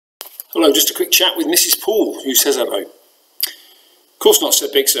Hello, just a quick chat with Mrs. Poole, who says hello. Of course not,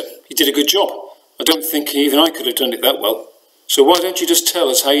 said Bigster. You did a good job. I don't think even I could have done it that well. So why don't you just tell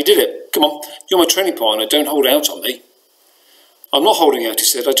us how you did it? Come on, you're my training partner, don't hold out on me. I'm not holding out, he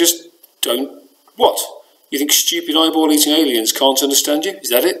said, I just don't... What? You think stupid eyeball-eating aliens can't understand you? Is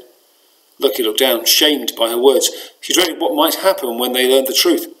that it? Lucky looked down, shamed by her words. He dreaded what might happen when they learned the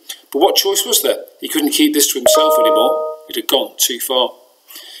truth. But what choice was there? He couldn't keep this to himself anymore. It had gone too far.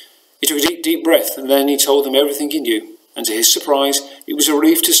 He took a deep, deep breath, and then he told them everything he knew. And to his surprise, it was a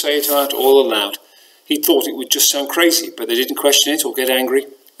relief to say it out all aloud. He thought it would just sound crazy, but they didn't question it or get angry.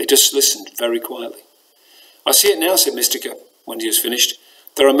 They just listened very quietly. I see it now, said Mystica, when he was finished.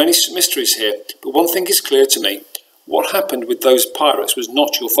 There are many mysteries here, but one thing is clear to me. What happened with those pirates was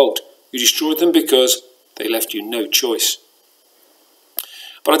not your fault. You destroyed them because they left you no choice.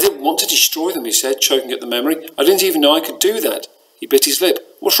 But I didn't want to destroy them, he said, choking at the memory. I didn't even know I could do that. He bit his lip.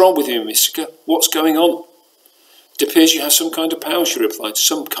 What's wrong with you, Mystica? What's going on? It appears you have some kind of power, she replied.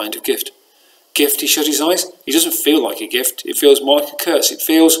 Some kind of gift. Gift? He shut his eyes. It doesn't feel like a gift. It feels more like a curse. It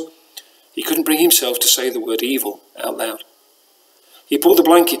feels... He couldn't bring himself to say the word evil out loud. He pulled the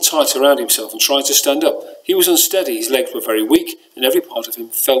blanket tight around himself and tried to stand up. He was unsteady, his legs were very weak, and every part of him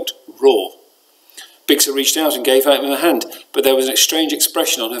felt raw. Bigster reached out and gave him a hand, but there was a strange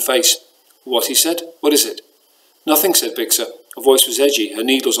expression on her face. What, he said? What is it? Nothing, said Bigster. Her voice was edgy, her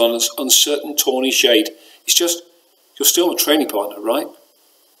needles on an uncertain, tawny shade. It's just, you're still my training partner, right?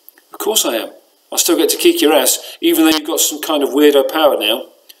 Of course I am. I'll still get to kick your ass, even though you've got some kind of weirdo power now.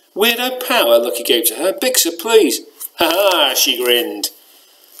 Weirdo power, Lucky gave to her. Bigster, please. Ha-ha, she grinned,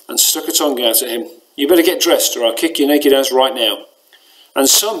 and stuck her tongue out at him. You better get dressed, or I'll kick your naked ass right now. And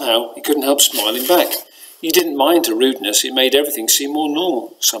somehow he couldn't help smiling back. He didn't mind her rudeness, it made everything seem more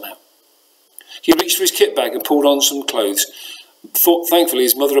normal, somehow. He reached for his kit bag and pulled on some clothes. Thankfully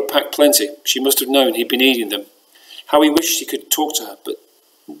his mother had packed plenty. She must have known he'd been eating them. How he wished he could talk to her, but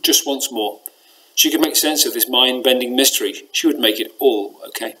just once more. She could make sense of this mind-bending mystery. She would make it all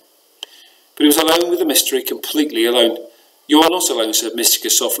okay. But he was alone with the mystery, completely alone. You are not alone, said Mystica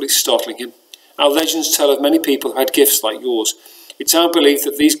softly, startling him. Our legends tell of many people who had gifts like yours. It's our belief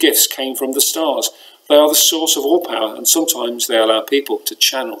that these gifts came from the stars. They are the source of all power, and sometimes they allow people to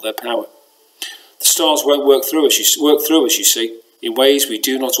channel their power. The stars won't work through us, you see, in ways we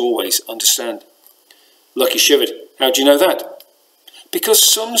do not always understand. Lucky shivered. How do you know that? Because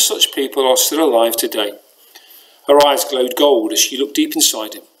some such people are still alive today. Her eyes glowed gold as she looked deep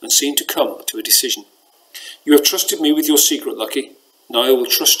inside him and seemed to come to a decision. You have trusted me with your secret, Lucky. Now I will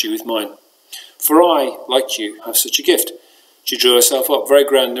trust you with mine. For I, like you, have such a gift. She drew herself up, very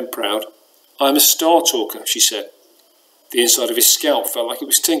grand and proud. I am a star talker, she said. The inside of his scalp felt like it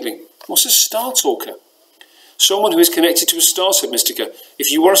was tingling. What's a star talker? Someone who is connected to a star, said Mystica.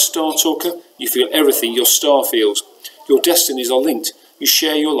 If you are a star talker, you feel everything your star feels. Your destinies are linked. You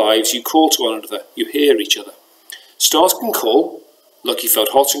share your lives, you call to one another, you hear each other. Stars can call. Lucky felt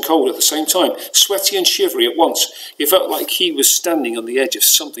hot and cold at the same time, sweaty and shivery at once. It felt like he was standing on the edge of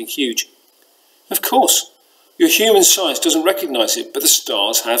something huge. Of course. Your human science doesn't recognise it, but the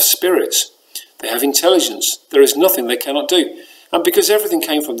stars have spirits. They have intelligence. There is nothing they cannot do. And because everything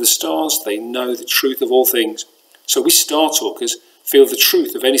came from the stars, they know the truth of all things. So we star talkers feel the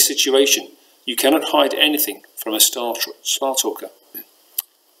truth of any situation. You cannot hide anything from a star talker.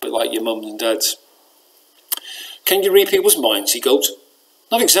 But like your mums and dads. Can you read people's minds? He gulped.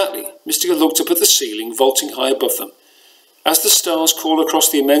 Not exactly. Mystica looked up at the ceiling, vaulting high above them. As the stars call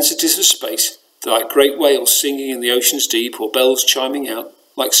across the immensities of space, they're like great whales singing in the ocean's deep, or bells chiming out,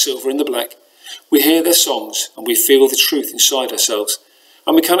 like silver in the black. We hear their songs, and we feel the truth inside ourselves,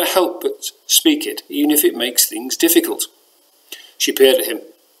 and we cannot help but speak it, even if it makes things difficult. She peered at him.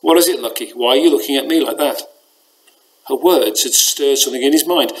 What is it, Lucky? Why are you looking at me like that? Her words had stirred something in his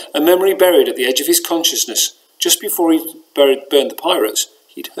mind, a memory buried at the edge of his consciousness. Just before he burned the pirates,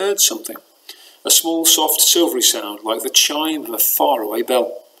 he'd heard something. A small, soft, silvery sound, like the chime of a faraway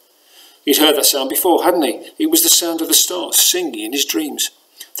bell. He'd heard that sound before, hadn't he? It was the sound of the stars singing in his dreams.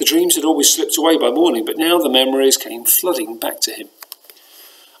 The dreams had always slipped away by morning, but now the memories came flooding back to him.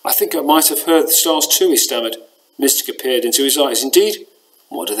 I think I might have heard the stars too, he stammered. Mystica peered into his eyes. Indeed?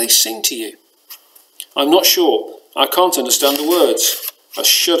 What do they sing to you? I'm not sure. I can't understand the words. A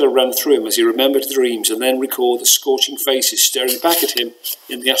shudder ran through him as he remembered the dreams and then recalled the scorching faces staring back at him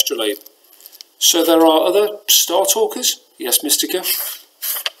in the astrolabe. So there are other star talkers? He asked Mystica.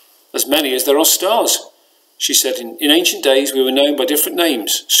 As many as there are stars. She said, in ancient days we were known by different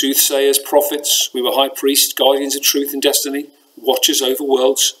names. Soothsayers, prophets, we were high priests, guardians of truth and destiny, watchers over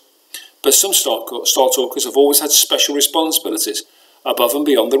worlds. But some star talkers have always had special responsibilities, above and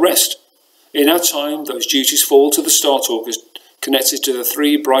beyond the rest. In our time, those duties fall to the Star Talkers connected to the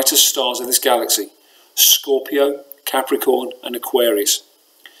 3 brightest stars of this galaxy: Scorpio, Capricorn and Aquarius.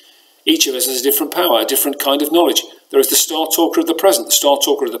 Each of us has a different power, a different kind of knowledge. There is the Star Talker of the present, the Star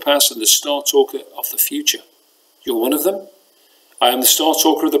Talker of the past, and the Star Talker of the future. You're one of them? I am the Star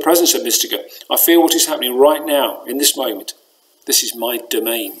Talker of the present, said Mystica. I feel what is happening right now, in this moment. This is my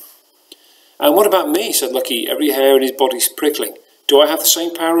domain. And what about me, said Lucky, every hair in his body prickling. Do I have the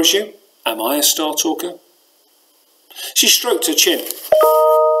same power as you? Am I a Star Talker? She stroked her chin.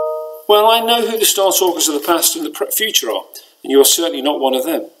 Well, I know who the Star Talkers of the past and the future are, and you are certainly not one of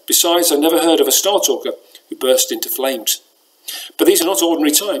them. Besides, I've never heard of a Star Talker who burst into flames. But these are not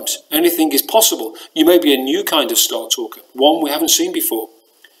ordinary times. Anything is possible. You may be a new kind of Star Talker, one we haven't seen before.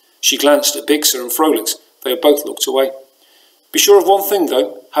 She glanced at Bixer and Frolix. They had both looked away. Be sure of one thing,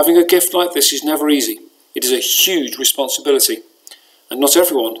 though. Having a gift like this is never easy. It is a huge responsibility, and not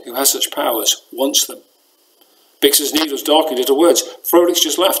everyone who has such powers wants them. Bixer's needles darkened at her words. Frolix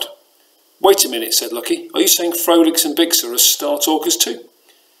just laughed. Wait a minute, said Lucky. Are you saying Frolix and Bixer are Star Talkers too?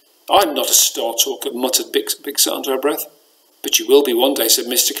 I'm not a Star Talker, muttered Bixer under her breath. But you will be one day, said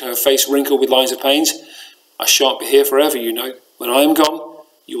Mystica, her face wrinkled with lines of pains. I shan't be here forever, you know. When I am gone,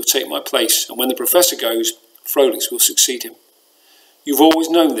 you will take my place, and when the Professor goes, Frolix will succeed him. You've always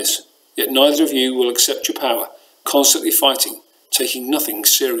known this, yet neither of you will accept your power, constantly fighting, taking nothing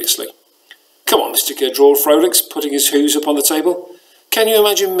seriously. Come on, Mystica, drawled Frolix, putting his hooves upon the table. Can you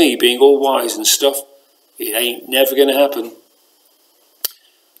imagine me being all wise and stuff? It ain't never going to happen.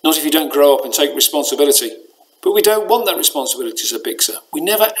 Not if you don't grow up and take responsibility. But we don't want that responsibility, said Bixer. We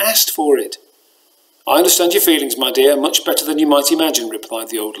never asked for it. I understand your feelings, my dear, much better than you might imagine, replied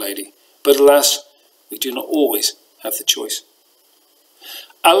the old lady. But alas, we do not always have the choice.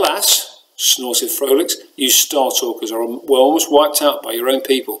 Alas, snorted Frolix, you Star Talkers were almost wiped out by your own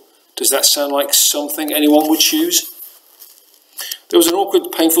people. Does that sound like something anyone would choose? There was an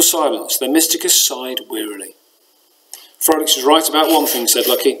awkward, painful silence. Then Mystica sighed wearily. Frolix is right about one thing, said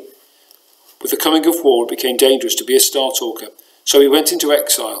Lucky. With the coming of war, it became dangerous to be a Star Talker, so we went into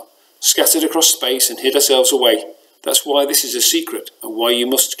exile, scattered across space and hid ourselves away. That's why this is a secret, and why you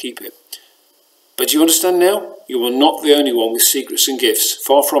must keep it. But do you understand now? You are not the only one with secrets and gifts.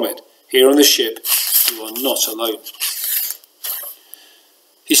 Far from it. Here on the ship, you are not alone.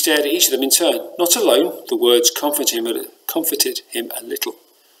 He stared at each of them in turn. Not alone. The words comforted him a little.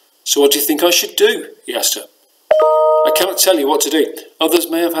 So what do you think I should do? He asked her. I cannot tell you what to do. Others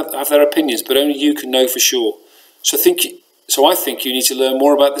may have their opinions, but only you can know for sure. So I think you need to learn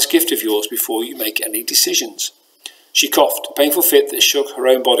more about this gift of yours before you make any decisions. She coughed, a painful fit that shook her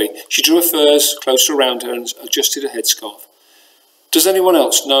own body. She drew her furs closer around her and adjusted her headscarf. Does anyone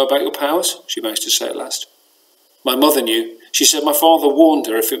else know about your powers? She managed to say at last. My mother knew. She said my father warned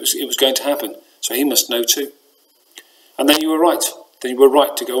her if it was going to happen, so he must know too. And then you were right. Then you were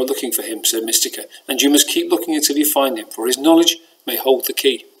right to go looking for him, said Mystica, and you must keep looking until you find him, for his knowledge may hold the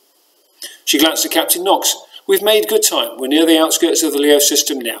key. She glanced at Captain Knox. We've made good time. We're near the outskirts of the Leo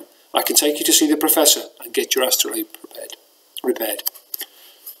system now. I can take you to see the Professor and get your asteroid repaired.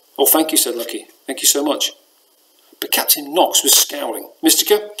 Oh, thank you, said Lucky. Thank you so much. But Captain Knox was scowling.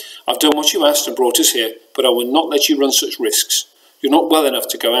 Mystica, I've done what you asked and brought us here, but I will not let you run such risks. You're not well enough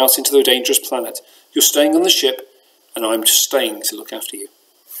to go out into the dangerous planet. You're staying on the ship, and I'm staying to look after you.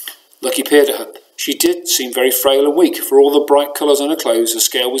 Lucky peered at her. She did seem very frail and weak. For all the bright colours on her clothes, her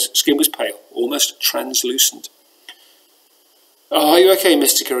skin was pale, almost translucent. Are you okay,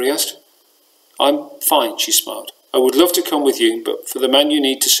 Mystica? He asked. I'm fine, she smiled. I would love to come with you, but for the man you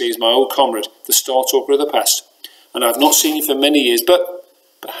need to see is my old comrade, the Star Talker of the past, and I have not seen you for many years, but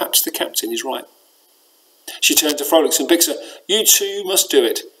perhaps the captain is right. She turned to Frolix and Bixer. You two must do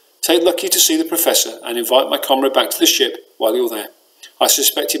it. Take Lucky to see the Professor and invite my comrade back to the ship while you're there. I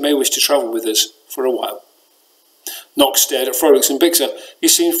suspect he may wish to travel with us for a while. Knox stared at Frolix and Bixer. He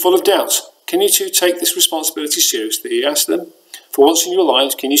seemed full of doubts. Can you two take this responsibility seriously? He asked them. For once in your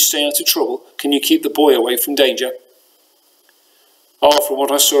lives, can you stay out of trouble? Can you keep the boy away from danger? Oh, from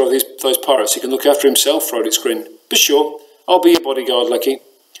what I saw of those pirates, he can look after himself, Frolix grinned. Be sure, I'll be your bodyguard, Lucky.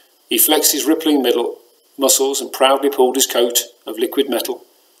 He flexed his rippling middle muscles and proudly pulled his coat of liquid metal.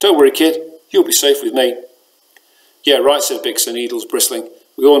 Don't worry, kid. You'll be safe with me. Yeah, right, said Bixer, needles bristling.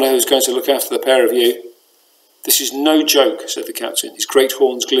 We all know who's going to look after the pair of you. This is no joke, said the captain, his great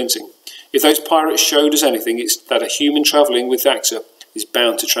horns glinting. If those pirates showed us anything, it's that a human travelling with AXA is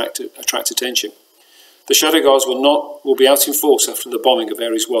bound to attract attention. The Shadow Guards will be out in force after the bombing of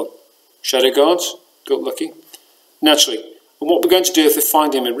Ares 1. Shadow Guards? Got Lucky. Naturally. And what we're going to do if they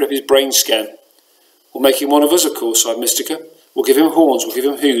find him and rip his brain scan? We'll make him one of us, of course, sighed Mystica. We'll give him horns, we'll give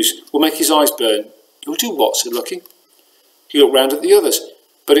him hooves, we'll make his eyes burn. You'll do what? Said Lucky. He looked round at the others,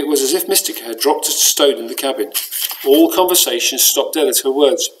 but it was as if Mystica had dropped a stone in the cabin. All conversation stopped dead at her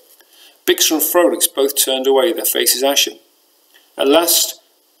words. Bixer and Frolix both turned away, their faces ashen. At last,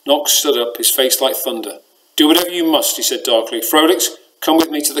 Knox stood up, his face like thunder. Do whatever you must, he said darkly. Frolix, come with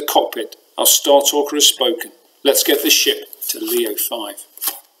me to the cockpit. Our Star Talker has spoken. Let's get this ship to Leo 5.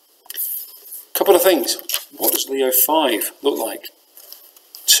 Couple of things. What does Leo 5 look like?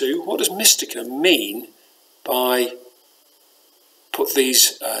 2, what does Mystica mean by put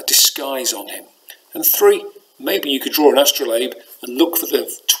these disguise on him? And 3, maybe you could draw an astrolabe and look for the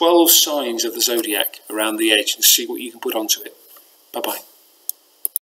 12 signs of the zodiac around the edge and see what you can put onto it. Bye-bye.